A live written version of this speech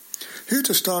Here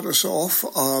to start us off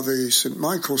are the St.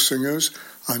 Michael Singers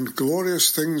and Glorious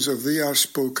Things of Thee Are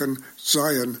Spoken,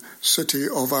 Zion, City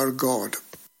of Our God.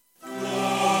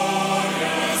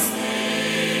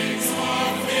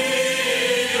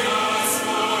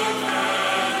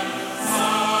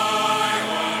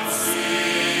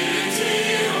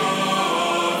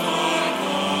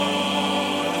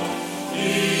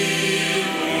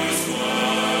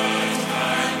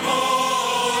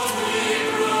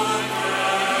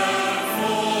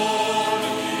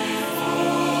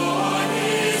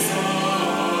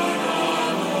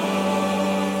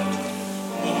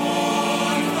 Oh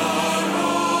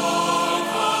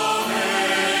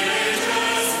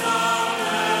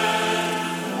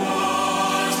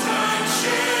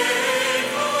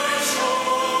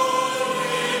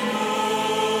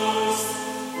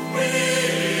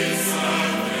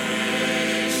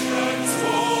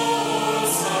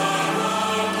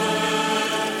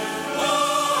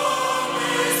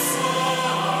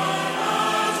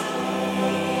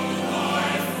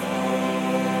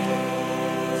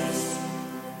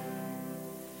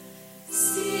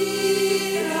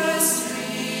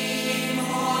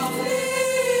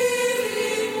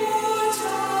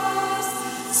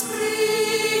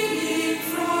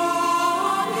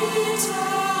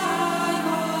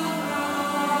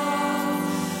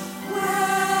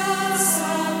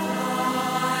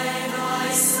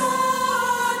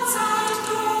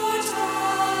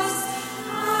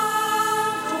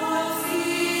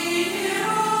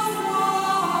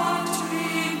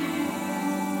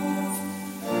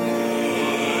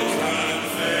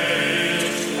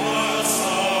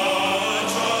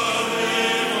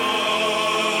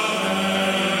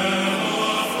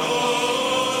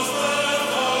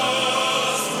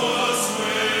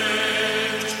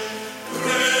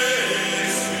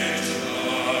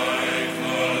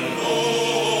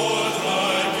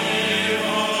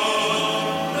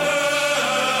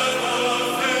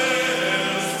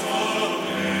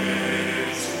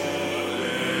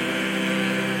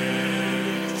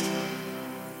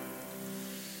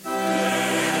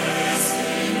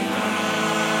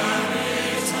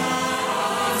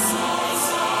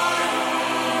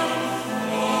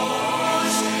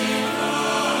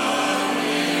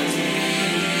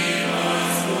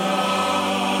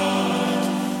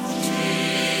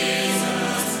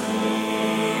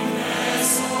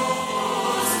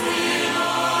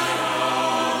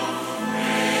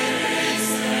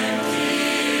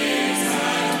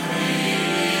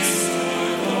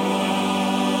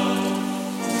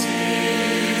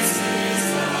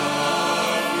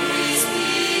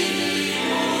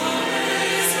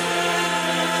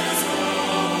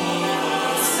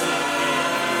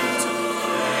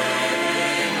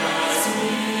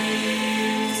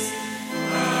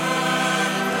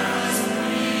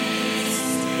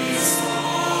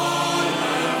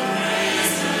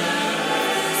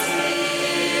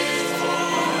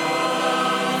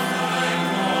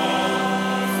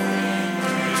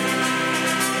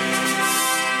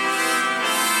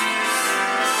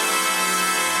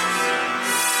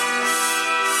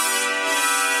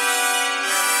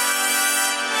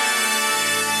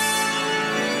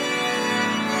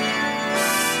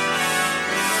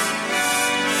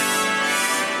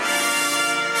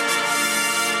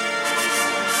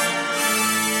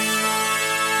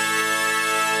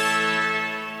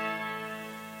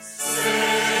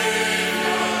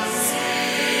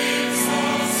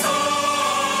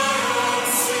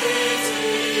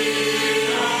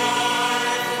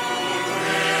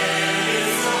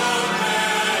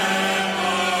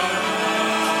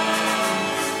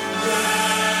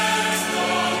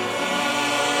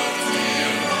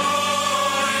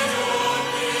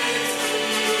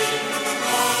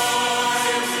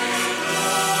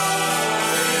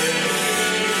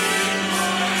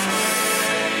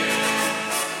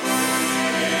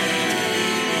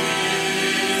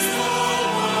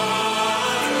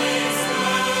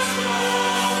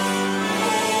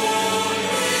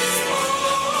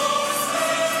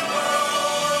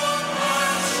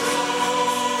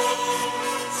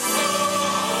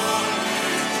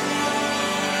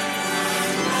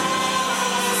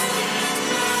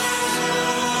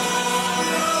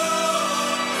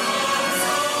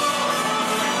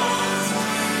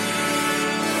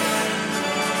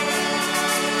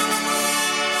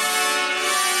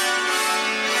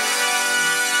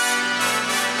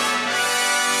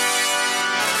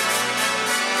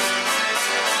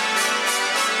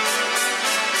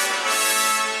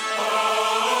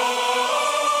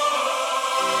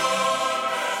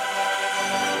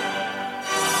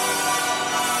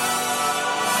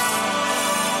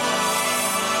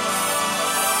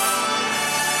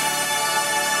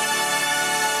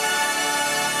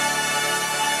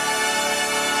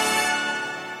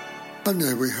And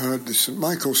there we heard the St.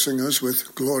 Michael Singers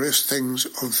with Glorious Things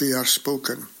of Thee Are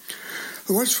Spoken.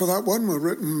 The words for that one were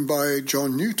written by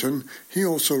John Newton. He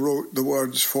also wrote the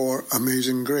words for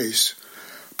Amazing Grace.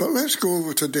 But let's go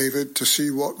over to David to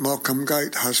see what Malcolm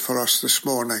Guite has for us this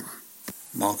morning.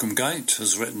 Malcolm Guite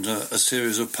has written a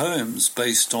series of poems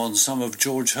based on some of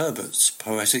George Herbert's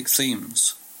poetic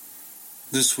themes.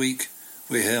 This week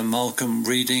we hear Malcolm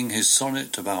reading his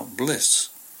sonnet about bliss,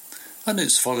 and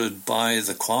it's followed by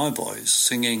the choir boys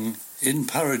singing In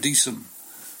Paradisum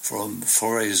from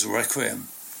Fauré's Requiem.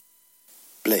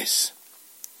 Bliss.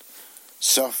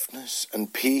 Softness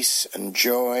and peace and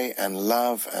joy and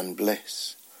love and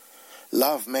bliss.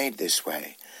 Love made this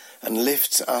way and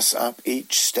lifts us up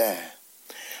each stair.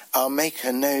 Our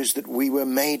Maker knows that we were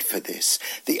made for this,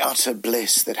 the utter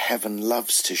bliss that heaven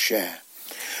loves to share.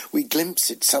 We glimpse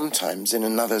it sometimes in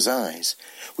another's eyes.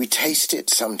 We taste it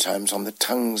sometimes on the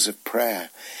tongues of prayer.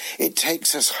 It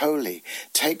takes us wholly,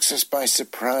 takes us by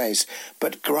surprise,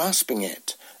 but grasping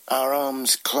it, our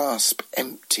arms clasp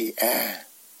empty air.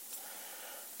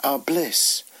 Our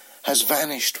bliss has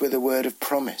vanished with a word of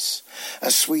promise, a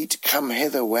sweet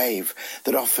come-hither wave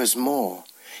that offers more.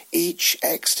 Each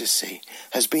ecstasy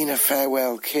has been a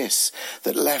farewell kiss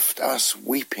that left us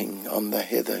weeping on the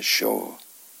hither shore.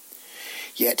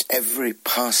 Yet every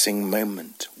passing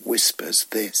moment whispers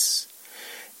this: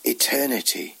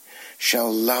 eternity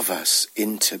shall love us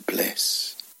into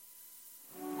bliss.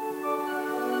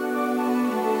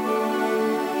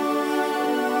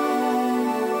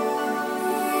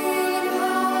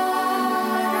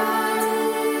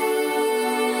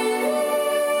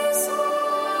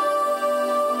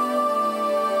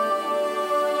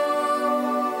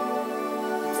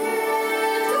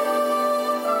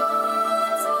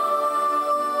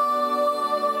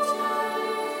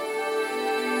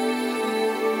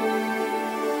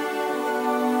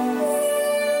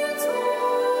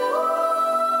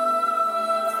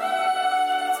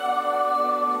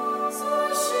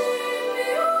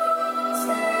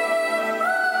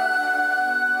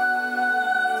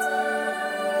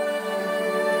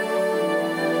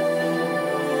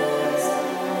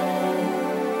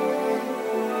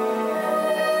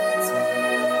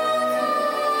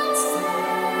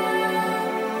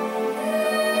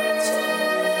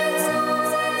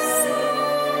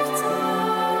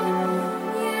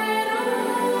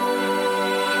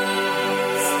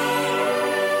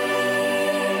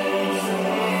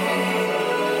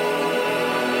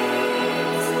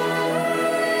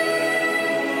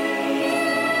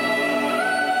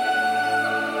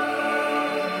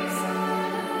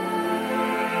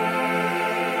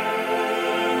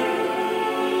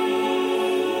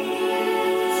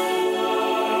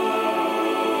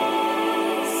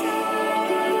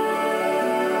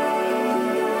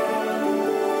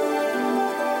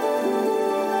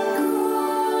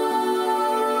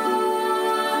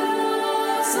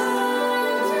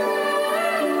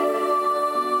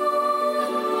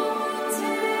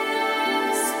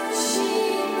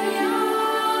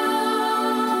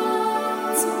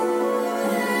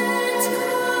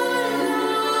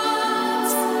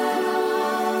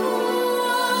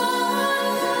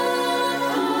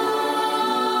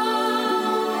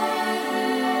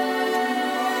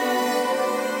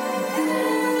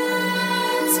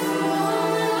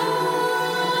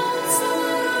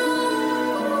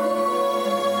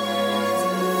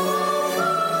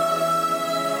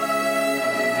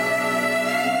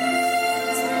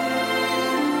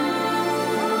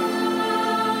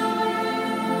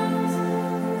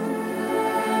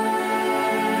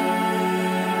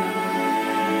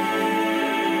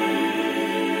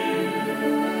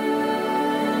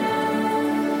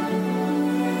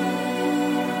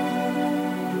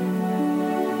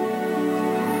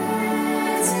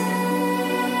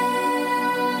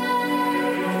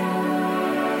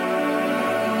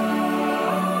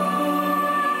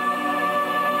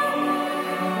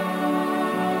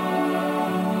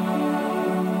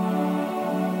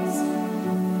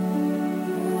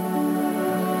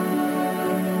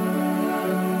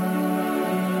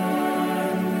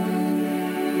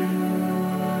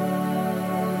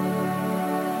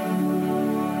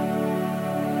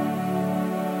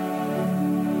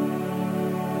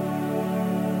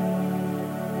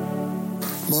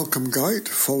 Malcolm Guite,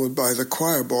 followed by the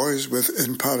choir boys with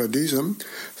In Paradisum,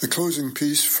 the closing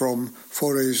piece from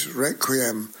Fauré's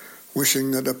Requiem,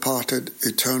 wishing the departed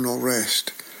eternal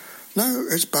rest. Now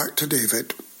it's back to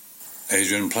David.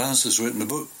 Adrian Plas has written a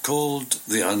book called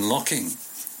The Unlocking,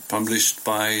 published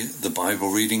by the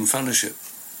Bible Reading Fellowship.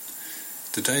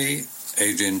 Today,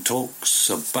 Adrian talks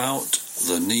about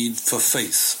the need for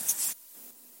faith.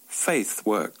 Faith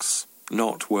works,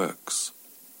 not works.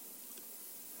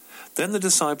 Then the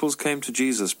disciples came to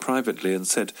Jesus privately and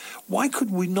said, "Why could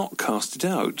we not cast it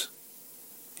out?"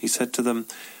 He said to them,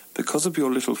 "Because of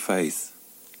your little faith.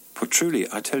 For truly,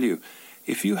 I tell you,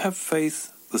 if you have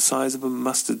faith the size of a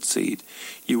mustard seed,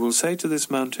 you will say to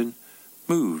this mountain,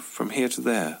 'Move from here to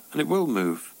there,' and it will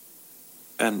move,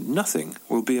 and nothing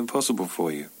will be impossible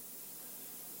for you."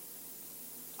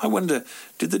 I wonder,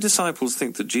 did the disciples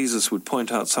think that Jesus would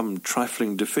point out some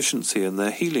trifling deficiency in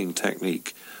their healing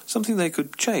technique, something they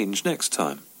could change next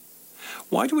time?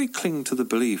 Why do we cling to the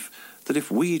belief that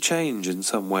if we change in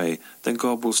some way, then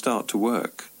God will start to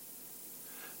work?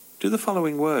 Do the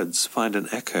following words find an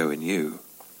echo in you?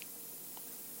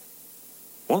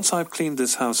 Once I've cleaned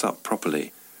this house up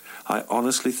properly, I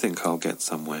honestly think I'll get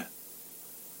somewhere.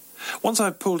 Once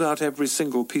I've pulled out every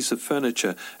single piece of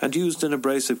furniture and used an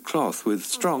abrasive cloth with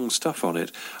strong stuff on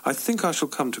it, I think I shall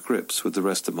come to grips with the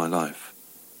rest of my life.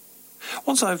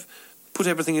 Once I've put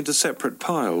everything into separate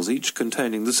piles, each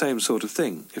containing the same sort of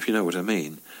thing, if you know what I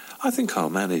mean, I think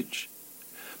I'll manage.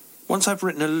 Once I've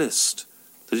written a list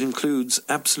that includes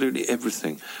absolutely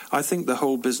everything, I think the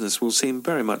whole business will seem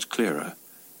very much clearer.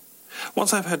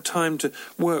 Once I've had time to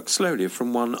work slowly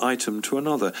from one item to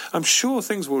another, I'm sure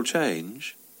things will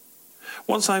change.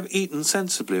 Once I've eaten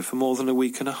sensibly for more than a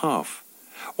week and a half.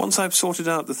 Once I've sorted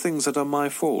out the things that are my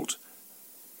fault.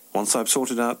 Once I've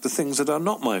sorted out the things that are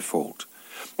not my fault.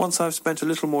 Once I've spent a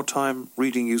little more time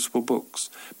reading useful books,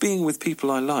 being with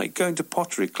people I like, going to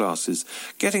pottery classes,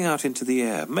 getting out into the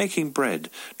air, making bread,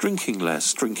 drinking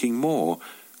less, drinking more,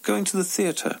 going to the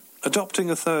theatre, adopting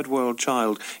a third world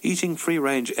child, eating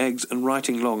free-range eggs and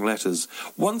writing long letters.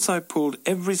 Once I pulled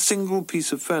every single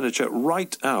piece of furniture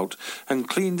right out and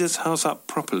cleaned this house up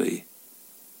properly.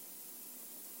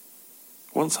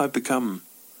 Once I've become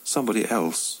somebody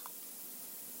else,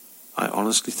 I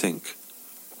honestly think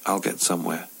I'll get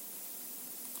somewhere.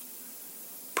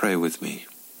 Pray with me.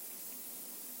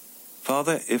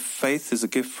 Father, if faith is a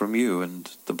gift from you, and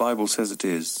the Bible says it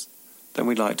is, then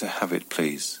we'd like to have it,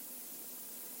 please.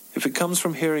 If it comes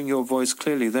from hearing your voice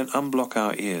clearly, then unblock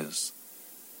our ears.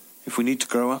 If we need to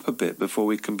grow up a bit before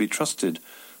we can be trusted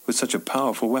with such a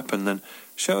powerful weapon, then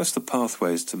show us the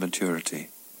pathways to maturity.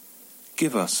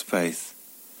 Give us faith,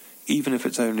 even if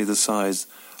it's only the size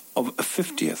of a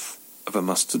 50th of a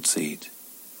mustard seed.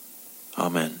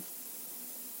 Amen.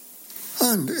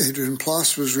 And Adrian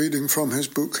Plass was reading from his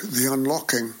book, The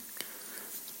Unlocking.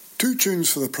 2 tunes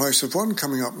for the price of 1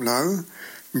 coming up now.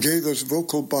 Gaither's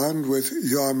vocal band with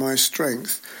You Are My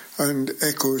Strength and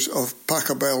echoes of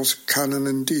Pachelbel's Canon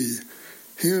in D.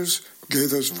 Here's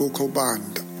Gaither's vocal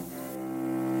band.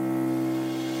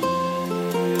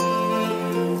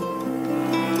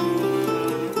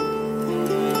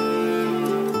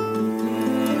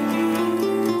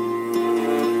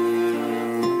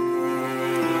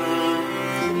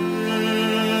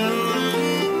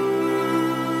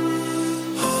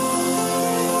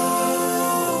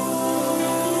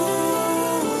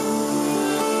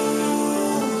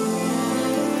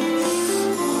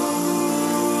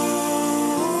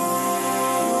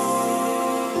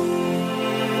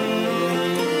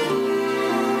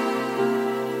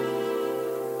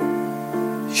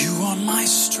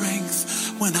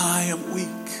 When I am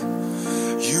weak,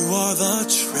 you are the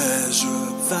treasure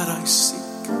that I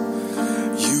seek.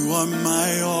 You are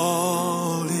my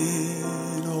all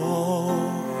in all.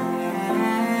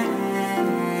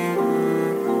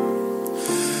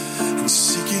 And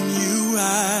seeking you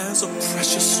as a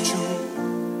precious jewel,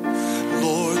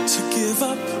 Lord, to give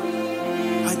up,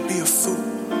 I'd be a fool.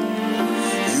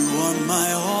 You are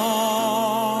my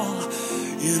all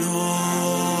in all.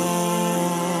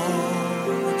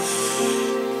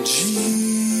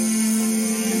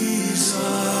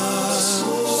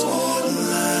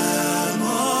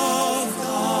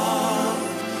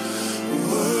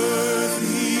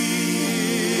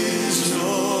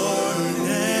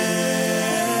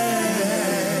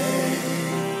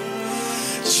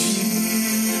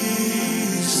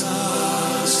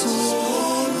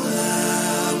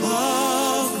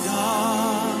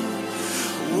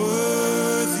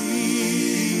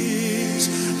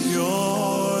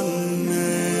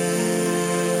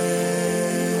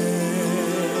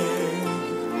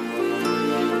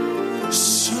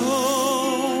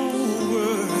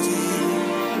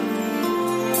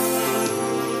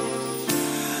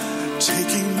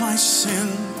 Taking my sin,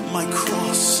 my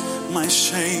cross, my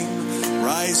shame,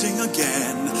 rising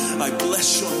again, I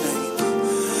bless your name.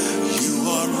 You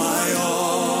are my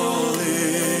all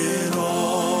in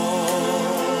all.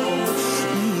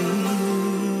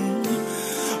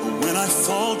 When I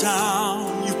fall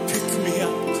down, you pick me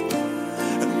up.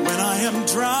 And when I am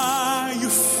dry, you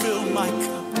fill my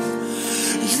cup.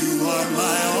 You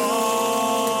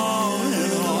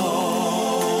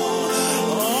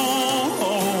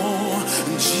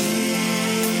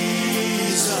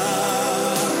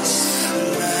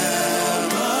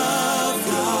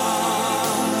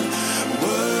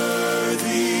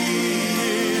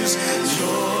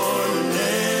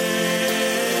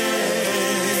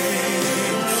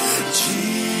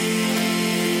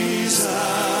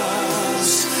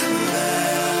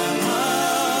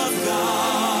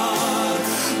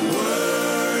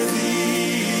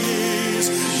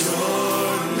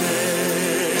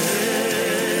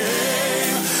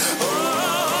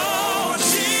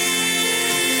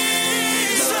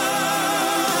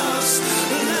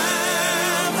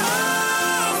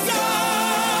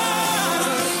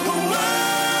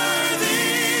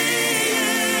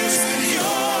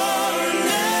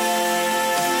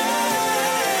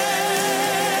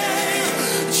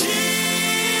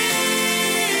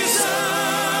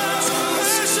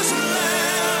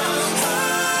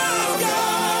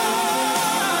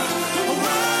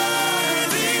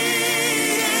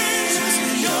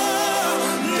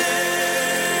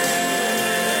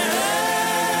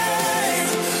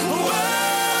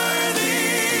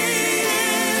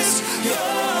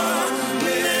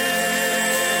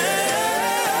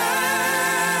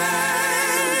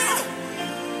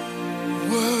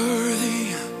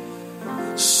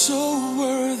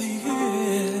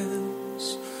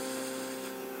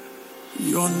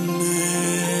your name.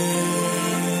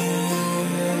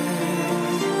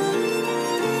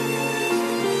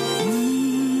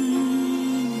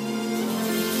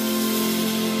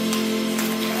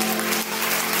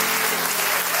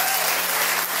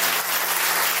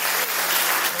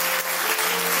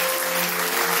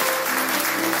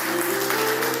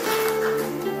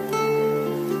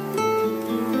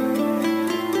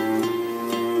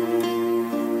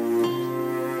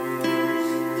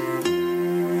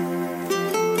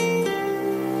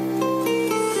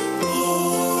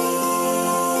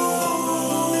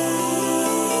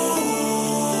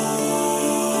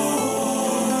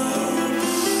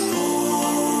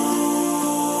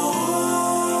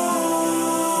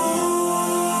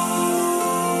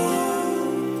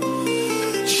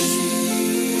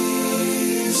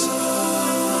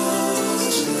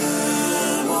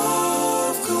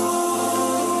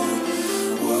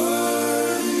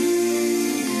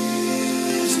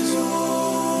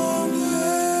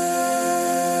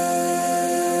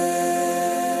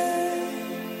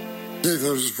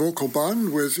 David's vocal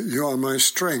band with You Are My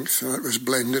Strength. It was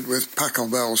blended with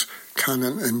Pachelbel's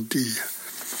Canon in D.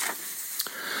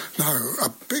 Now, a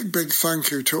big, big thank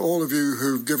you to all of you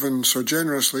who've given so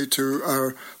generously to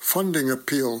our funding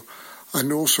appeal,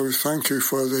 and also thank you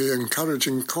for the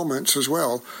encouraging comments as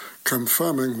well,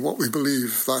 confirming what we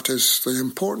believe, that is the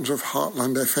importance of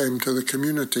Heartland FM to the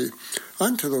community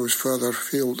and to those further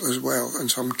afield as well in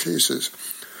some cases.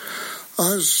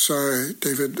 As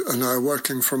David and I are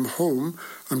working from home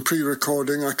and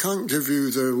pre-recording, I can't give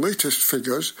you the latest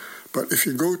figures, but if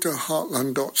you go to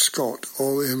heartland.scot,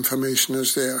 all the information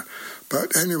is there.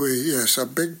 But anyway, yes, a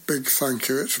big, big thank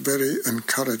you. It's very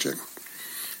encouraging.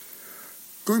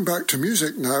 Going back to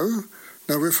music now.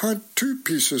 Now, we've had two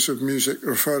pieces of music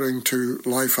referring to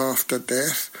life after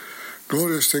death.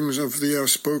 Glorious Things of Thee Are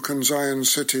Spoken, Zion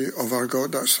City of Our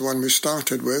God. That's the one we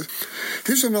started with.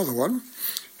 Here's another one.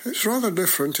 It's rather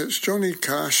different. It's Johnny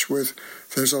Cash with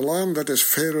There's a Land That Is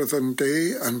Fairer Than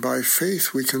Day, and by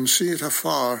faith we can see it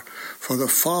afar, for the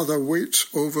Father waits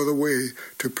over the way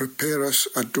to prepare us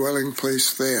a dwelling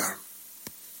place there.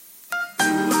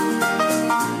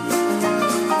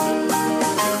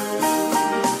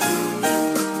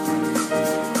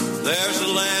 There's a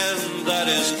land that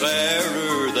is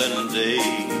fairer than day,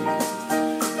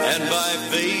 and by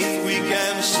faith we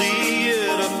can see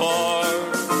it afar.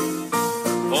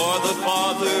 For the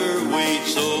Father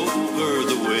waits over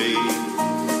the way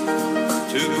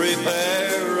to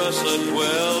prepare us a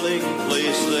dwelling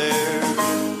place there.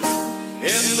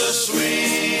 In the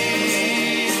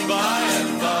sweet by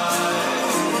and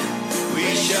by,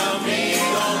 we shall meet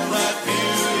on that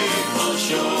beautiful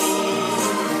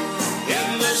shore.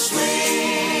 In the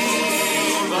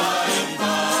sweet by and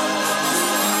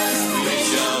by, we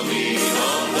shall meet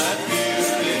on that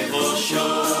beautiful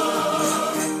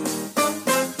shore.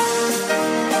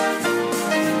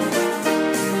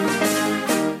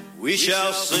 We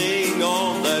shall sing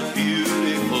on that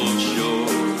beautiful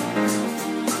shore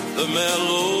the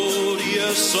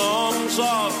melodious songs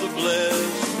of the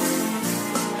blessed,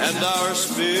 and our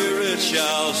spirit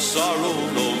shall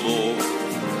sorrow no more.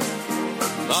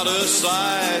 Not a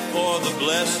sigh for the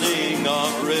blessing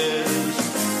of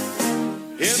rest.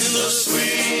 In the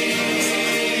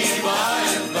sweet by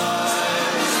and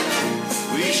by,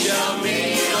 we shall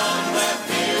meet on that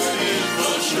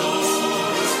beautiful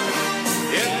shore.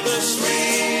 In the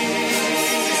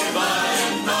sweet by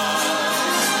and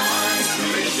by,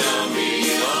 we shall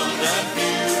meet on that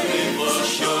beautiful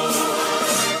shore.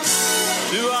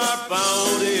 To our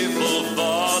bountiful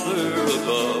Father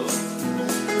above,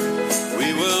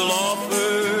 we will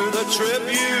offer the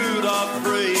tribute of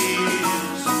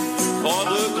praise for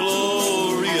the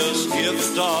glorious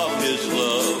gift of His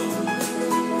love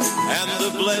and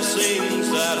the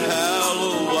blessings that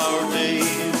hallow our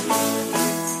days.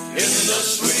 In the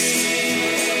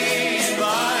sweet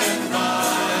by and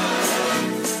by,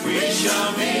 we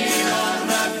shall meet on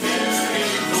that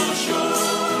beautiful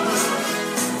shore.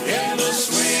 In the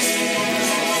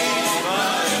sweet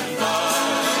by and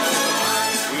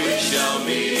by, we shall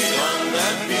meet on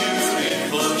that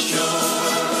beautiful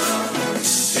shore.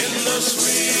 In the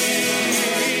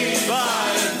sweet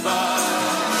by and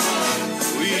by,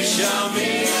 we shall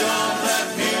meet on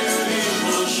that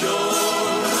beautiful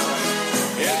shore.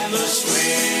 In the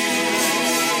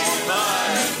sweet by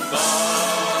and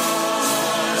by,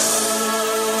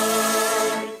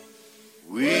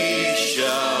 we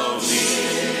shall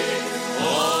meet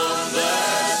on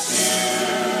that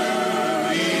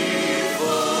beautiful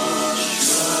shore.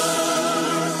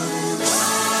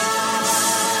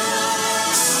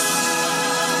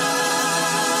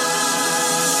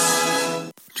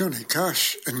 Johnny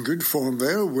Cash in good form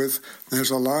there with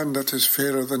There's a Land That Is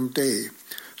Fairer Than Day.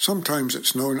 Sometimes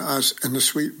it's known as In the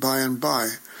Sweet By and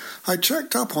By. I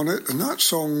checked up on it and that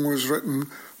song was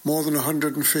written more than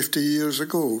 150 years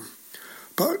ago.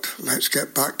 But let's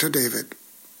get back to David.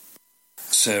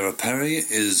 Sarah Perry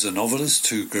is a novelist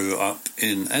who grew up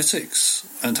in Essex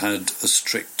and had a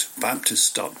strict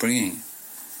Baptist upbringing.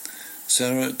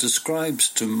 Sarah describes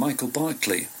to Michael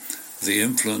Barclay the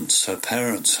influence her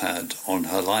parents had on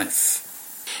her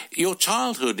life. Your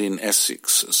childhood in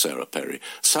Essex, Sarah Perry,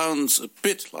 sounds a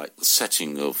bit like the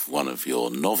setting of one of your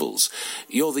novels.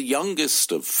 You're the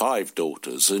youngest of 5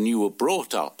 daughters and you were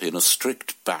brought up in a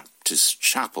strict Baptist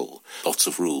chapel. Lots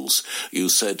of rules. You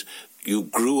said you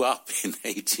grew up in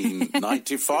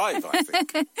 1895, I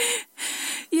think.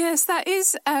 Yes, that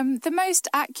is the most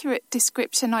accurate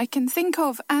description I can think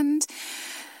of. And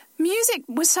music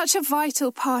was such a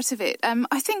vital part of it.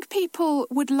 I think people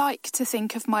would like to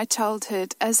think of my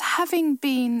childhood as having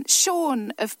been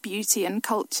shorn of beauty and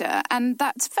culture, and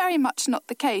that's very much not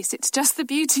the case. It's just the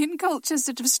beauty and culture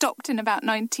sort of stopped in about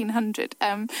 1900.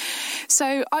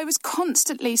 So I was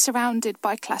constantly surrounded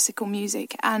by classical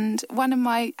music, and one of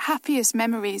my happiest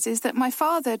memories is that my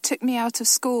father took me out of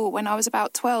school when I was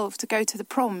about 12 to go to the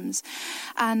proms,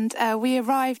 and we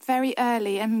arrived very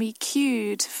early and we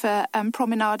queued for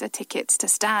promenade tickets to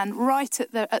stand right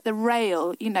at the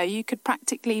rail. You know, you could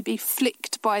practically be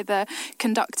flicked by the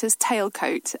conductor's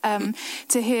tailcoat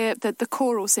to hear the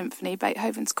choral symphony,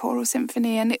 Beethoven's choral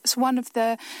symphony, and it's one of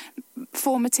the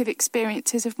formative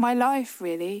experiences of my life,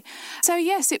 really. So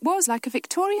yes, it was like a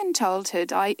Victorian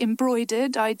childhood. I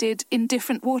embroidered, I did in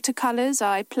different watercolours,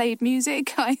 I played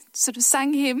music, I sort of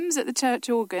sang hymns at the church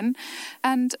organ,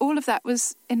 and all of that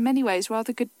was in many ways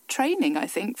rather good training, I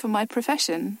think, for my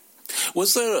profession.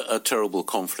 Was there a terrible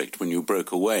conflict when you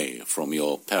broke away from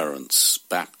your parents'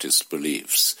 Baptist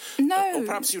beliefs? No. Or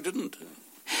perhaps you didn't?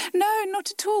 No,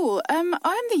 not at all. I'm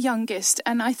the youngest,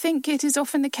 and I think it is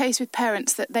often the case with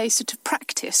parents that they sort of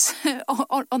practice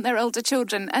on their elder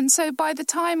children. And so by the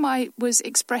time I was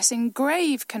expressing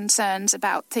grave concerns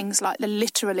about things like the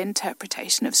literal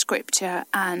interpretation of Scripture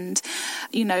and,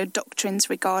 you know, doctrines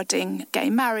regarding gay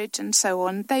marriage and so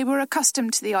on, they were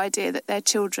accustomed to the idea that their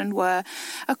children were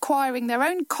acquiring their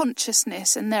own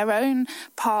consciousness and their own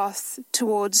path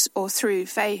towards or through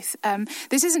faith.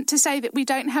 This isn't to say that we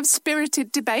don't have spirited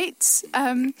debates,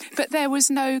 but there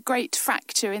was no great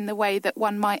fracture in the way that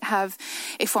one might have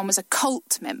if one was a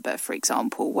cult member, for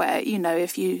example, where, you know,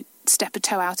 if you step a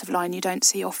toe out of line, you don't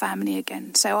see your family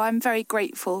again. So I'm very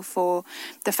grateful for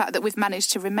the fact that we've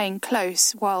managed to remain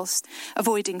close whilst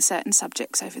avoiding certain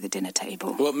subjects over the dinner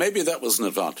table. Well, maybe that was an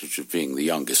advantage of being the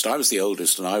youngest. I was the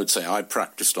oldest, and I would say I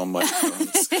practiced on my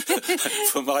parents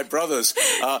for my brothers.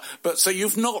 But so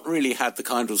you've not really had the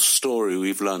kind of story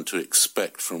we've learned to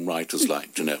expect from writers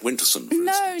like Jeanette Winterson, for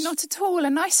instance. Not at all.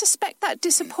 And I suspect that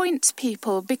disappoints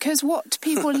people, because what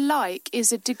people like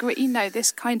is a degree, you know,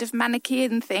 this kind of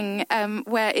Manichaean thing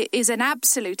where it is an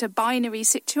absolute, a binary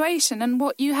situation. And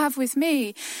what you have with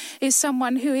me is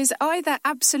someone who is either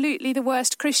absolutely the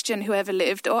worst Christian who ever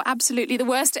lived or absolutely the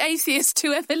worst atheist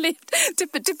who ever lived,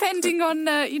 depending on,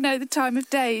 you know, the time of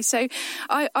day. So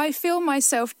I feel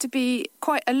myself to be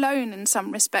quite alone in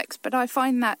some respects, but I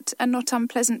find that a not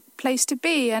unpleasant place to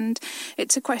be. And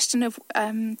it's a question of,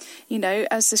 you know,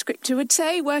 as the scripture would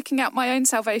say, working out my own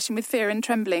salvation with fear and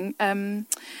trembling.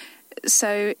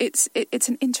 So it's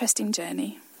an interesting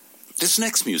journey. This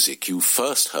next music you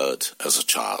first heard as a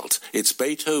child, it's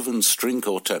Beethoven's String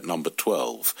Quartet No.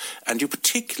 12, and you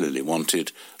particularly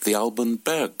wanted the Alban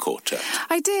Berg Quartet.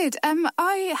 I did.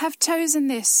 I have chosen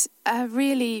this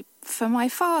really for my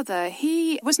father.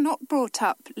 He was not brought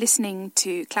up listening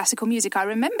to classical music. I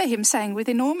remember him saying with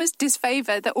enormous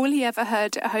disfavour that all he ever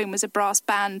heard at home was a brass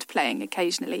band playing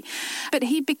occasionally. But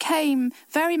he became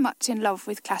very much in love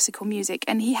with classical music,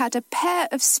 and he had a pair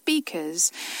of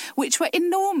speakers which were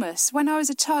enormous. When I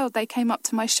was a child, they came up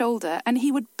to my shoulder, and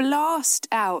he would blast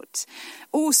out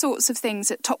all sorts of things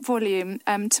at top volume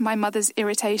to my mother's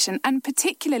irritation, and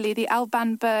particularly the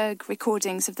Alban Berg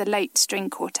recordings of the late string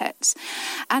quartets.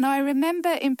 And I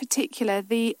remember in particular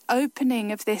the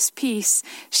opening of this piece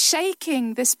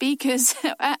shaking the speakers,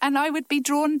 and I would be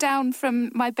drawn down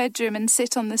from my bedroom and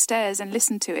sit on the stairs and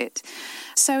listen to it.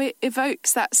 So it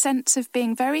evokes that sense of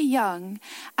being very young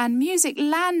and music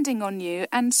landing on you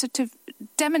and sort of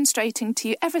demonstrating to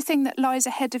you everything that lies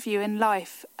ahead of you in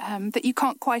life that you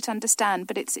can't quite understand,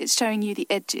 but it's showing you the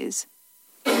edges.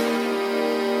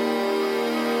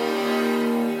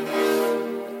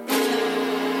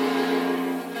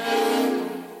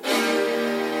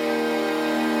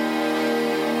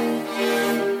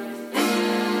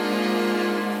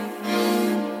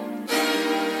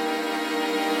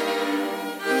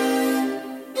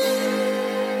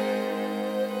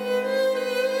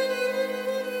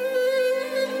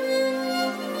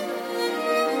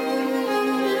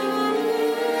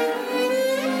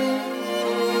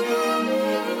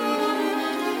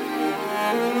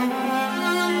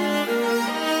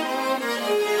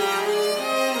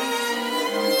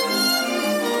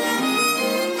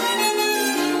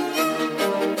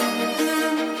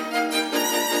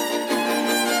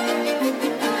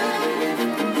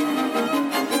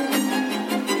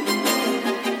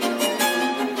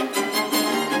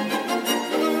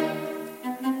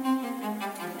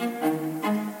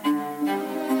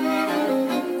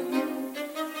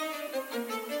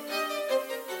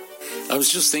 was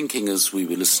just thinking as we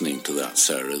were listening to that,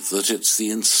 Sarah, that it's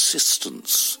the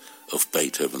insistence of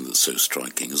Beethoven that's so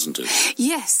striking, isn't it?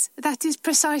 Yes, that is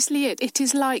precisely it. It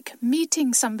is like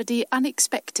meeting somebody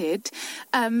unexpected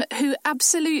who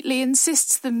absolutely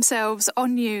insists themselves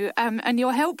on you, and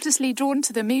you're helplessly drawn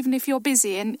to them even if you're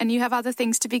busy and you have other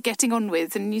things to be getting on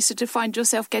with, and you sort of find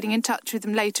yourself getting in touch with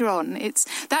them later on.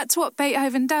 That's what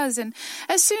Beethoven does. And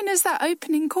as soon as that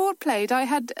opening chord played, I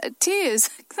had tears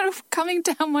kind of coming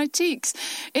down my cheeks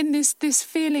in this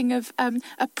feeling of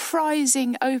a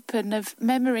prizing open of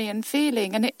memory and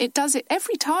feeling, and it does it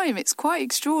every time. It's quite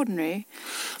extraordinary.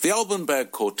 The Alban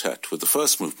Quartet with the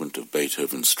first movement of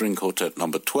Beethoven's String Quartet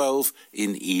number 12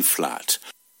 in E-flat.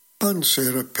 And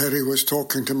Sarah Perry was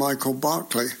talking to Michael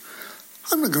Barclay.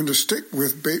 I'm not going to stick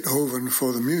with Beethoven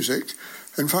for the music.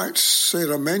 In fact,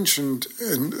 Sarah mentioned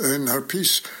in her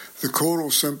piece the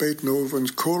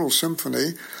Beethoven's Choral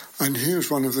Symphony, and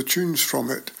here's one of the tunes from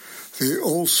it. The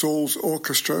All Souls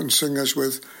Orchestra and Singers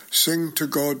with Sing to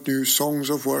God New Songs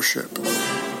of Worship.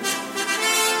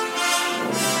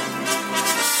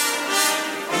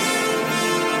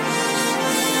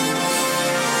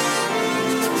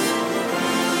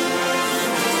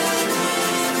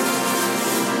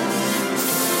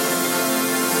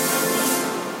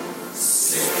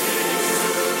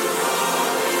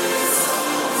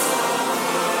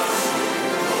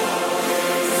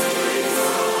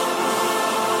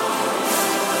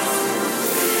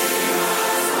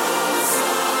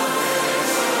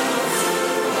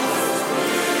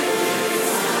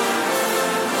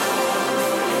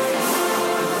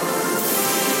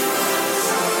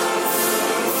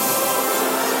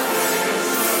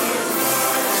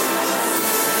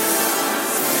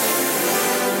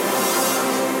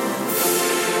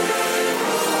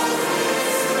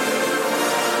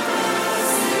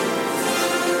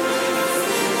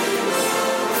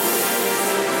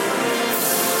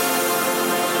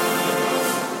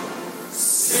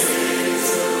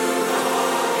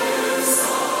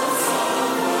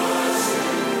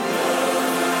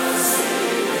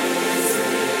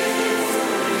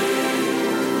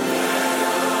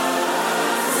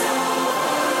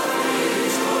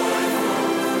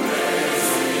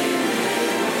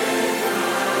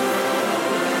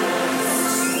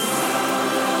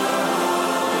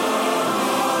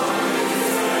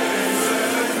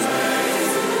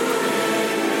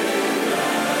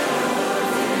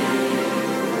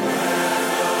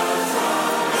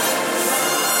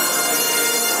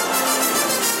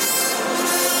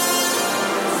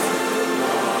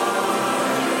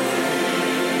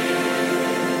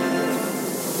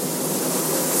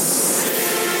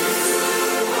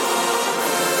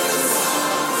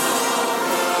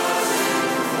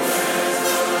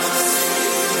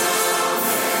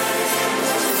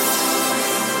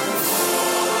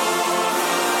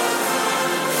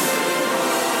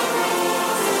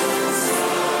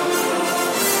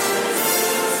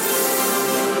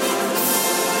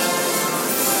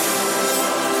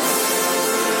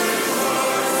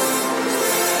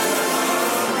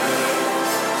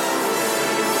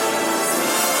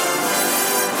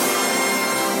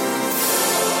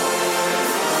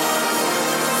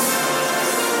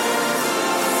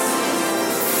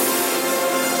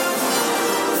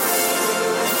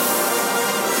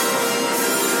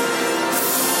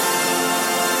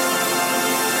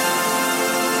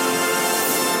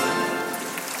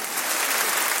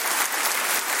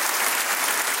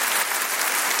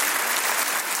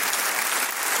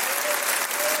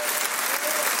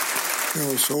 The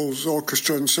All Souls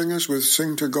Orchestra and Singers with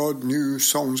Sing to God New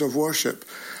Songs of Worship.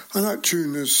 And that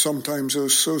tune is sometimes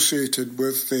associated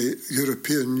with the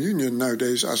European Union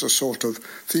nowadays as a sort of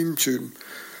theme tune.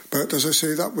 But as I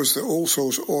say, that was the All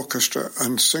Souls Orchestra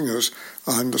and Singers,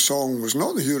 and the song was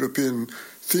not the European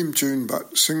theme tune,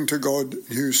 but Sing to God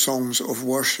New Songs of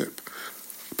Worship.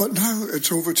 But now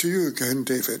it's over to you again,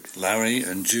 David. Larry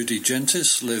and Judy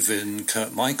Gentis live in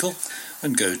Kirkmichael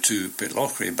and go to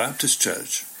Pitlochry Baptist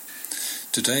Church.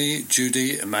 Today,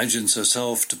 Judy imagines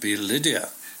herself to be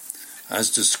Lydia, as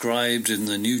described in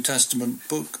the New Testament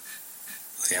book,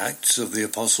 The Acts of the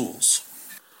Apostles.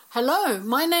 Hello,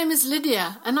 my name is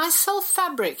Lydia, and I sell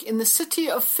fabric in the city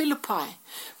of Philippi,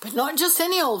 but not just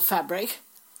any old fabric,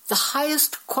 the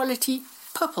highest quality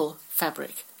purple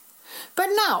fabric. But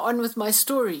now on with my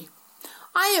story.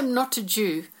 I am not a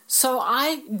Jew, so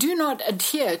I do not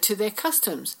adhere to their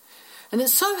customs. And it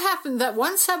so happened that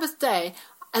one Sabbath day,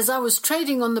 as I was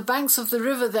trading on the banks of the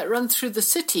river that run through the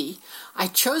city, I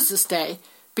chose this day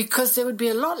because there would be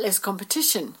a lot less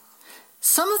competition.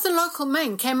 Some of the local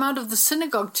men came out of the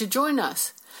synagogue to join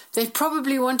us. They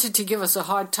probably wanted to give us a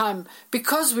hard time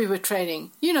because we were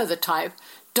trading, you know the type,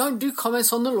 don't do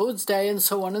comments on the Lord's Day, and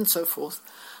so on and so forth.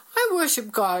 I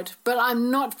worship God, but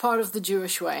I'm not part of the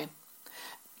Jewish way.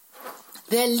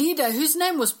 Their leader, whose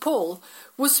name was Paul,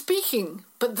 was speaking,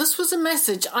 but this was a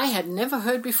message I had never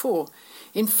heard before.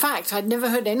 In fact, I'd never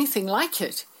heard anything like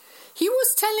it. He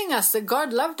was telling us that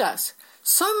God loved us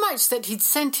so much that he'd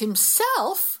sent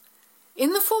himself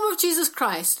in the form of Jesus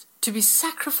Christ to be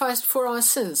sacrificed for our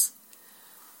sins.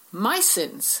 My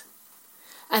sins.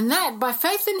 And that by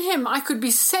faith in him I could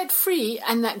be set free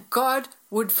and that God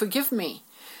would forgive me.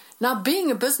 Now, being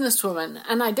a businesswoman,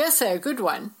 and I dare say a good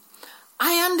one,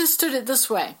 I understood it this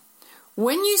way.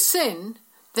 When you sin,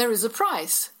 there is a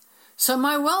price. So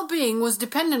my well-being was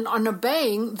dependent on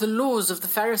obeying the laws of the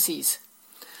Pharisees.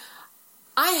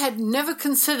 I had never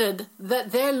considered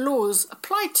that their laws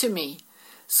applied to me,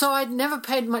 so I'd never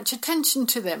paid much attention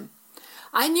to them.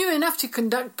 I knew enough to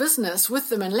conduct business with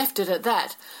them and left it at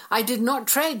that. I did not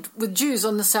trade with Jews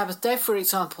on the Sabbath day, for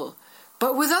example,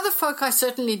 but with other folk I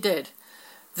certainly did.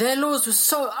 Their laws were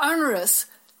so onerous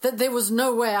that there was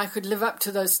no way I could live up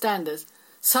to those standards,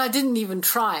 so I didn't even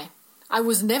try. I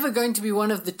was never going to be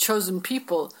one of the chosen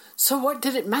people, so what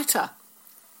did it matter?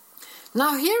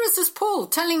 Now here is this Paul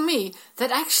telling me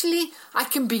that actually I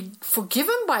can be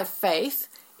forgiven by faith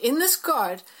in this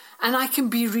God, and I can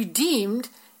be redeemed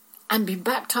and be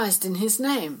baptized in his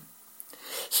name.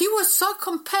 He was so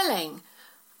compelling,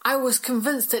 I was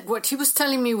convinced that what he was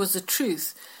telling me was the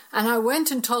truth, and I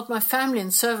went and told my family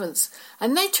and servants,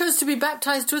 and they chose to be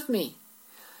baptized with me.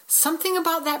 Something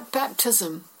about that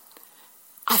baptism,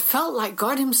 I felt like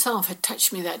God himself had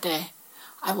touched me that day.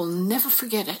 I will never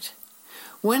forget it.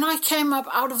 When I came up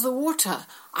out of the water,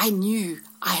 I knew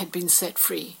I had been set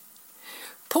free.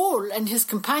 Paul and his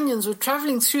companions were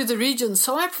traveling through the region,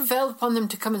 so I prevailed upon them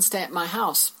to come and stay at my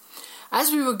house.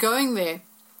 As we were going there,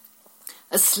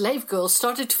 a slave girl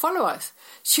started to follow us.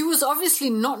 She was obviously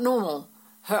not normal.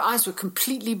 Her eyes were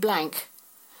completely blank.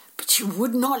 But she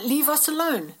would not leave us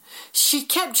alone. She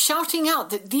kept shouting out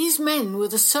that these men were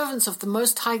the servants of the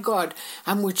Most High God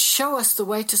and would show us the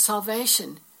way to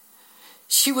salvation.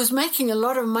 She was making a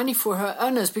lot of money for her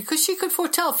owners because she could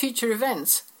foretell future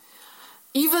events.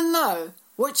 Even though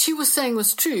what she was saying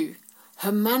was true,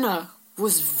 her manner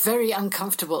was very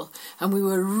uncomfortable, and we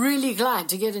were really glad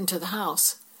to get into the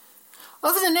house.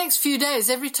 Over the next few days,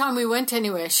 every time we went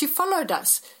anywhere, she followed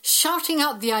us, shouting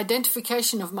out the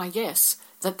identification of my guests,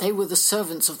 that they were the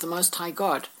servants of the Most High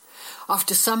God.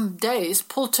 After some days,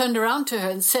 Paul turned around to her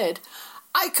and said,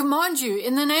 "I command you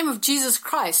in the name of Jesus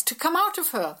Christ to come out of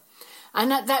her."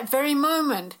 And at that very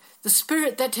moment, the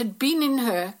spirit that had been in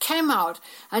her came out,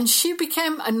 and she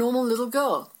became a normal little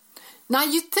girl. Now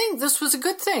you'd think this was a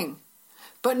good thing,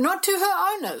 but not to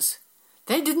her owners.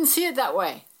 They didn't see it that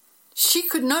way. She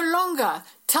could no longer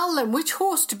tell them which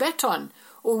horse to bet on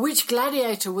or which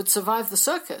gladiator would survive the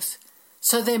circus,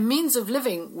 so their means of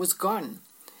living was gone.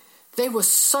 They were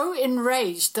so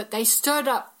enraged that they stirred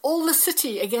up all the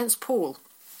city against Paul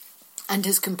and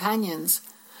his companions.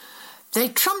 They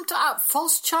trumped up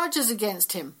false charges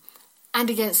against him and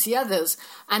against the others,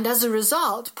 and as a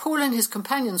result, Paul and his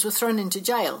companions were thrown into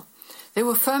jail. They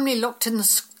were firmly locked in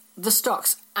the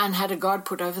stocks and had a guard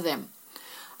put over them.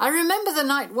 I remember the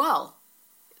night well.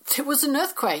 It was an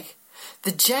earthquake.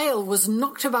 The jail was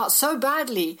knocked about so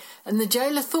badly, and the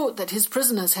jailer thought that his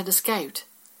prisoners had escaped.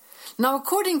 Now,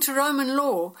 according to Roman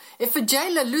law, if a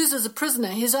jailer loses a prisoner,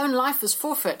 his own life is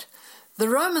forfeit. The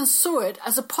Romans saw it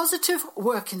as a positive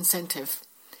work incentive.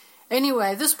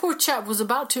 Anyway, this poor chap was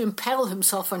about to impale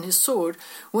himself on his sword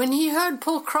when he heard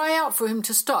Paul cry out for him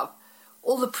to stop.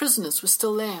 All the prisoners were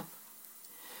still there.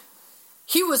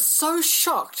 He was so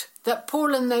shocked that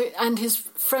Paul and his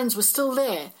friends were still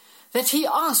there that he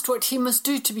asked what he must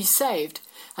do to be saved,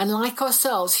 and like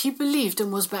ourselves, he believed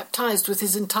and was baptized with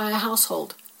his entire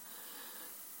household.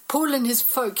 Paul and his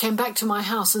folk came back to my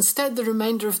house and stayed the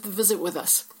remainder of the visit with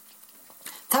us.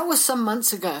 That was some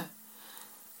months ago.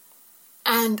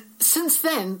 And since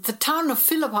then, the town of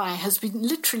Philippi has been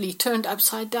literally turned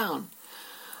upside down.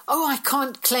 Oh, I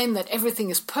can't claim that everything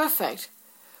is perfect,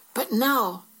 but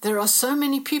now there are so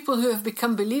many people who have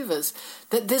become believers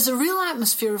that there's a real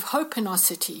atmosphere of hope in our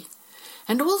city.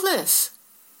 And all this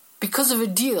because of a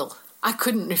deal I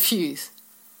couldn't refuse.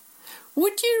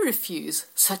 Would you refuse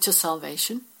such a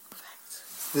salvation?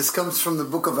 This comes from the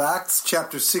book of Acts,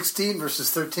 chapter 16,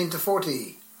 verses 13 to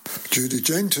 40. Judy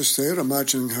Gentis there,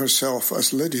 imagining herself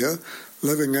as Lydia,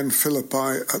 living in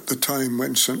Philippi at the time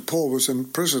when St. Paul was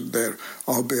imprisoned there,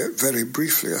 albeit very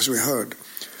briefly, as we heard.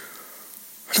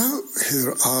 Now,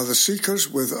 here are the Seekers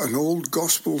with an old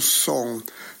gospel song,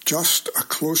 Just a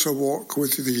Closer Walk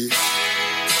with Thee.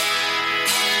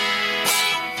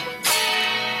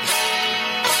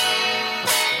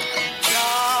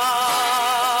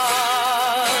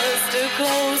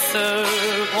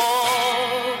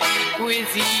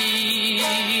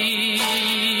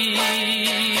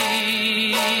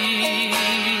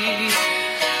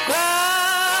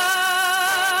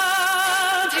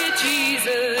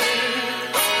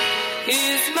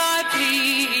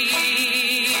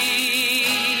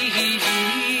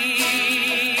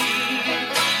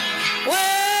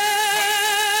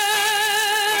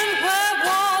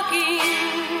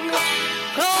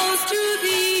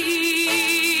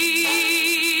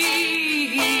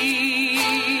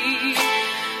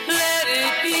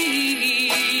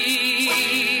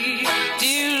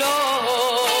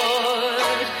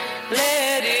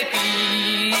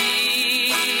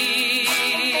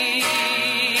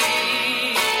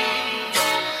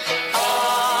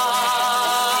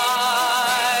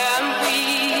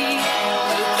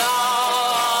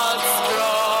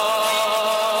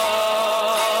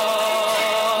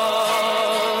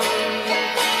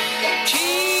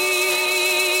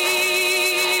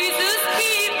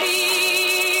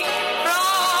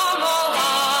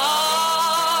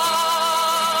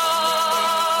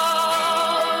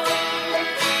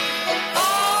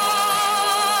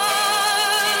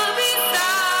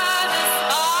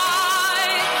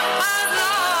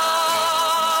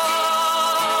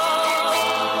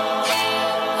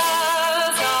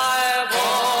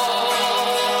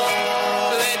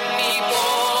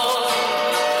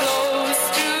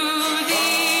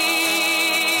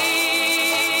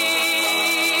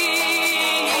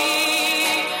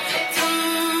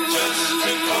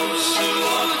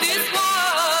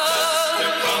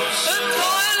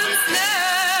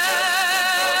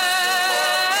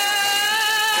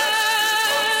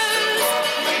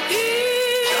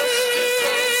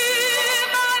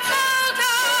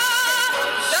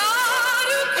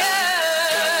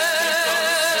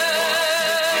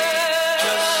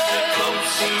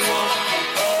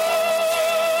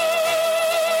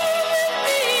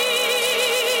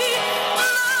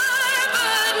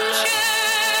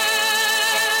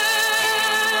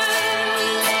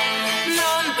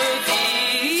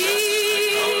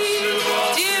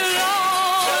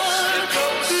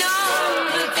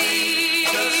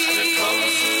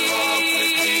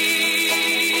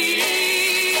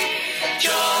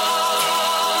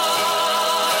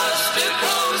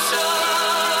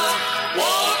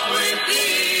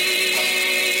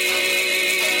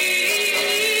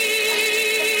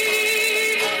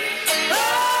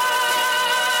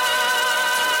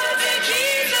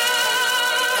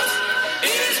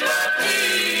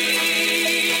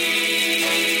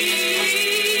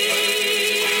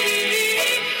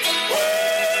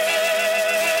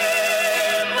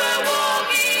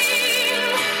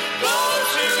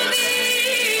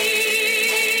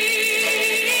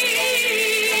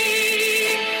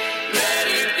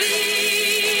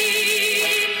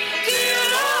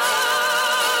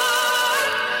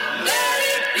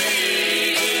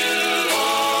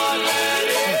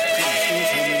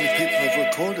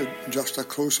 Just a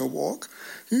Closer Walk,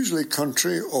 usually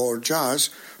country or jazz,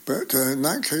 but in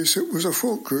that case it was a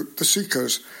folk group, the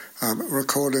Seekers,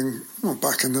 recording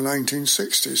back in the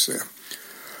 1960s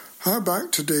there.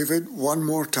 Back to David one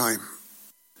more time.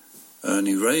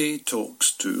 Ernie Ray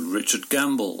talks to Richard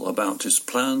Gamble about his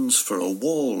plans for a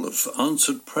wall of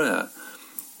answered prayer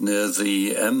near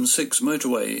the M6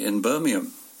 motorway in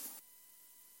Birmingham.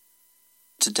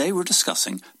 Today we're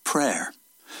discussing prayer.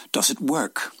 Does it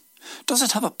work? Does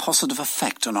it have a positive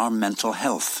effect on our mental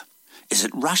health? Is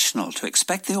it rational to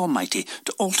expect the Almighty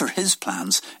to alter his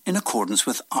plans in accordance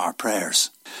with our prayers?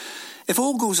 If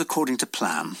all goes according to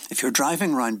plan, if you're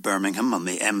driving around Birmingham on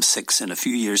the M6 in a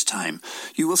few years' time,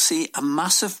 you will see a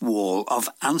massive wall of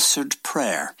answered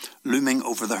prayer looming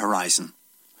over the horizon.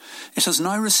 It has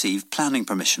now received planning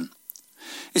permission.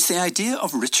 It's the idea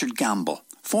of Richard Gamble,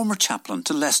 former chaplain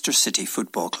to Leicester City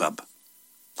Football Club.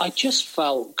 I just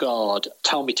felt God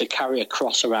tell me to carry a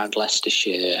cross around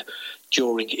Leicestershire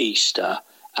during Easter,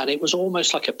 and it was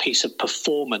almost like a piece of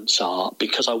performance art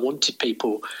because I wanted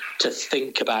people to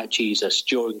think about Jesus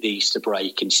during the Easter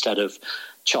break instead of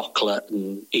chocolate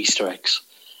and Easter eggs.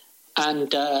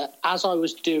 And as I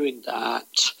was doing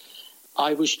that,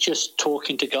 I was just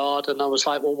talking to God, and I was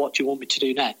like, well, what do you want me to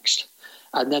do next?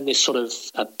 And then this sort of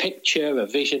a picture, a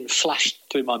vision flashed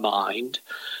through my mind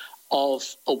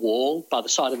of a wall by the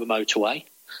side of a motorway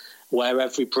where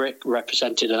every brick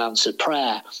represented an answered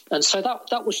prayer. And so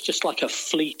that was just like a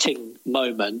fleeting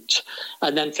moment.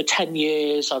 And then for 10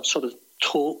 years, I've sort of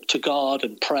talked to God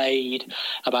and prayed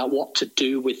about what to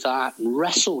do with that and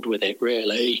wrestled with it,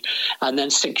 really. And then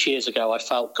 6 years ago, I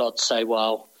felt God say,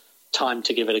 well, time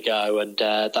to give it a go. And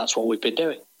that's what we've been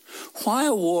doing. Why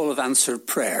a wall of answered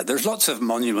prayer? There's lots of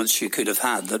monuments you could have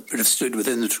had that would have stood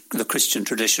within the Christian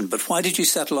tradition, but why did you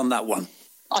settle on that one?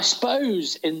 I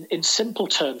suppose in simple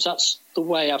terms, that's the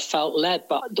way I felt led.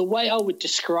 But the way I would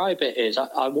describe it is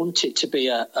I want it to be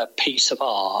a piece of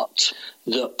art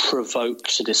that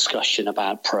provokes a discussion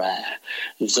about prayer,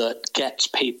 that gets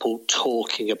people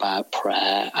talking about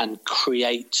prayer and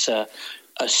creates a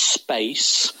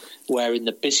space where in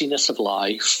the busyness of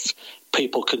life,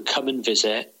 people can come and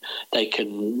visit, they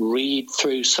can read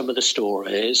through some of the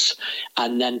stories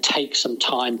and then take some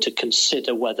time to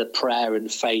consider whether prayer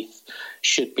and faith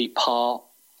should be part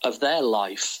of their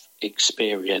life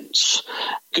experience.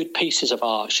 Good pieces of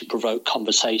art should provoke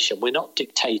conversation. We're not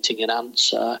dictating an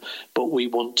answer, but we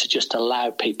want to just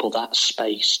allow people that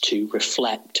space to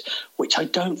reflect, which I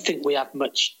don't think we have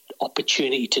much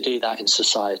opportunity to do that in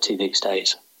society these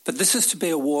days. But this is to be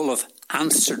a wall of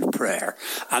answered prayer.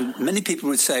 And many people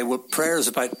would say, well, prayer is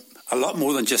about a lot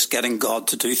more than just getting God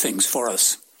to do things for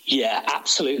us. Yeah,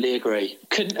 absolutely agree.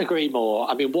 Couldn't agree more.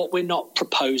 I mean, what we're not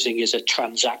proposing is a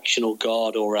transactional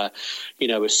God or a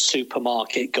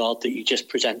supermarket God that you just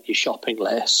present your shopping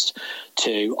list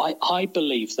to. I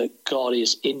believe that God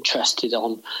is interested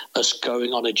on us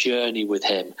going on a journey with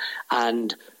him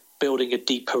and building a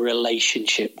deeper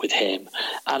relationship with him.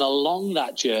 And along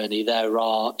that journey, there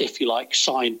are, if you like,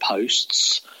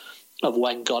 signposts of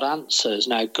when God answers.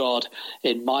 Now, God,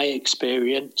 in my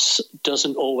experience,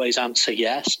 doesn't always answer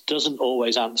yes, doesn't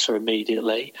always answer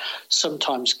immediately,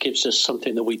 sometimes gives us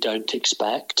something that we don't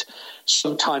expect,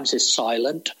 sometimes is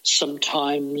silent,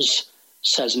 sometimes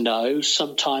says no,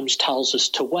 sometimes tells us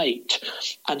to wait.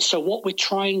 And so what we're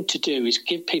trying to do is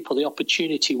give people the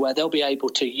opportunity where they'll be able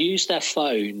to use their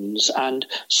phones and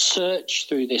search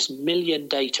through this million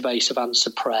database of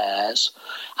answered prayers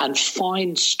and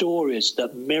find stories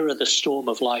that mirror the storm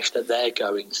of life that they're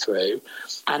going through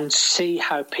and see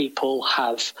how people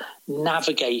have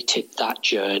navigated that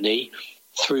journey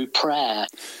through prayer.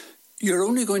 You're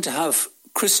only going to have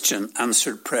Christian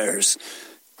answered prayers.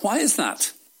 Why is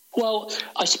that? Well,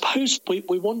 I suppose we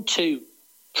want to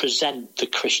present the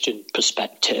Christian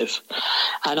perspective.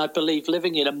 And I believe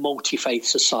living in a multi-faith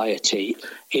society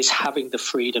is having the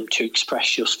freedom to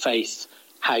express your faith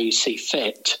how you see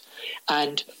fit.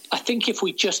 And I think if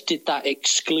we just did that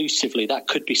exclusively, that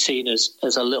could be seen as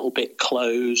a little bit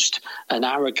closed and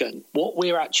arrogant. What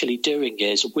we're actually doing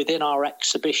is within our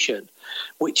exhibition,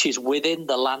 which is within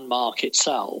the landmark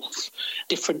itself,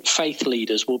 different faith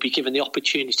leaders will be given the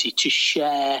opportunity to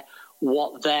share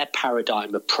what their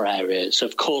paradigm of prayer is.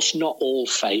 Of course, not all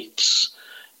faiths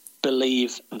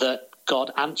believe that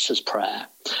God answers prayer.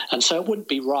 And so it wouldn't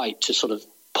be right to sort of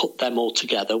put them all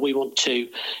together. We want to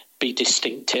be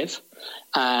distinctive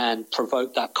and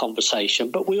provoke that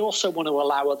conversation. But we also want to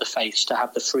allow other faiths to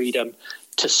have the freedom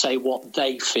to say what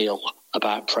they feel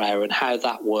about prayer and how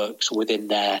that works within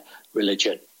their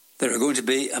religion. There are going to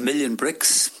be 1 million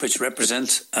bricks, which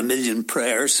represent 1 million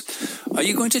prayers. Are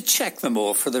you going to check them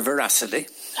all for their veracity?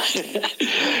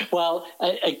 Well,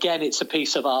 again, it's a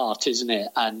piece of art, isn't it?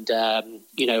 And, a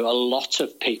lot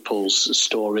of people's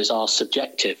stories are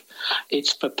subjective.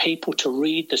 It's for people to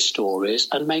read the stories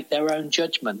and make their own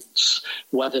judgments,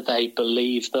 whether they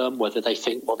believe them, whether they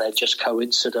think, well, they're just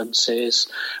coincidences.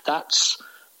 That's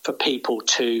for people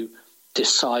to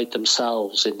decide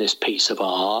themselves in this piece of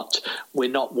art. We're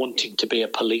not wanting to be a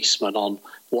policeman on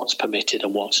what's permitted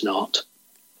and what's not.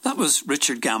 That was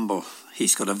Richard Gamble.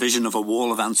 He's got a vision of a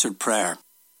wall of answered prayer.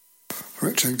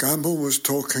 Richard Gamble was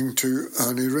talking to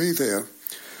Annie Ray there.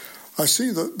 I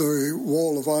see that the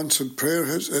wall of answered prayer,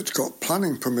 it's got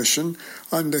planning permission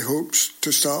and they hope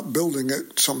to start building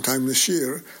it sometime this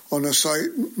year on a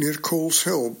site near Coles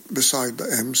Hill beside the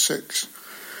M6.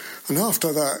 And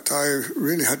after that, I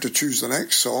really had to choose the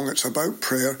next song. It's about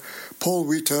prayer. Paul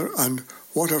Wheater and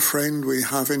What a Friend We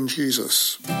Have in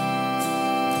Jesus.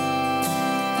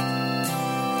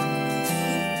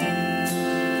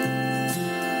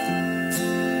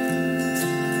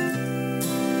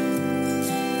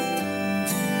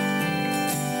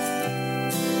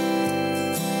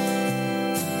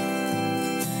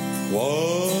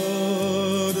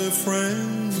 What a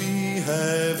friend we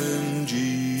have in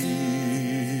Jesus.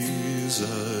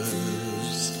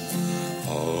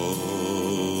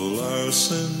 All our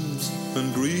sins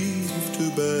and grief to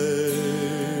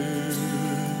bear.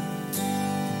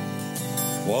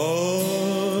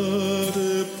 What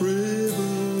a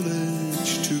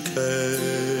privilege to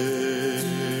carry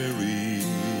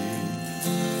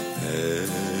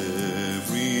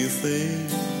everything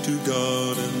to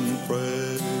God in prayer.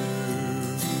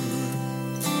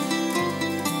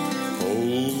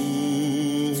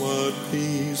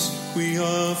 We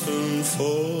often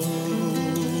forfeit.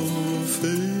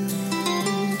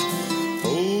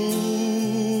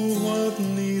 Oh, what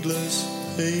needless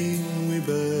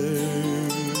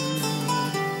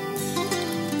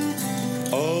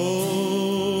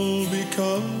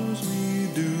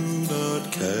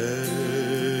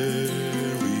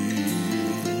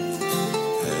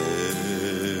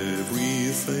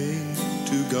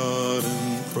God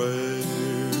in prayer.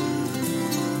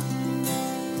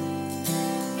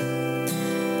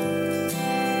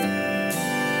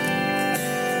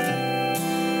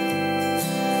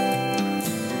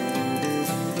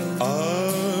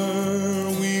 Are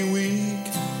we weak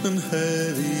and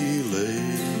heavy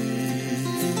laden,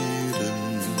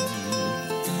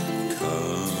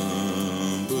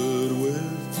 cumbered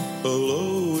with a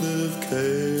load of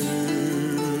care?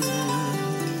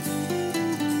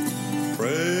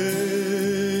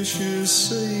 Precious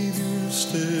Savior,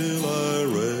 still our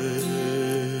refuge.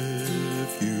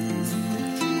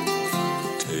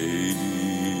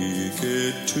 Take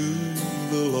it to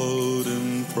the Lord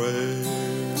in prayer.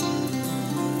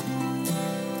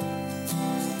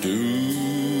 Do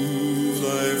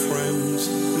thy friends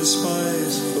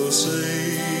despise,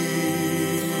 forsake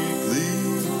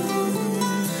thee?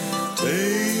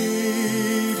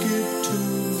 Take it to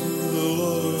the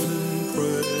Lord in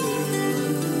prayer.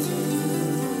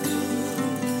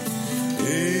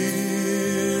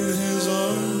 In his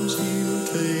arms he'll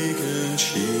take and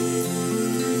shield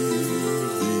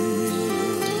thee.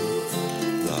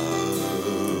 Thou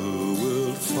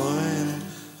wilt find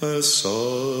a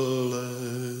solace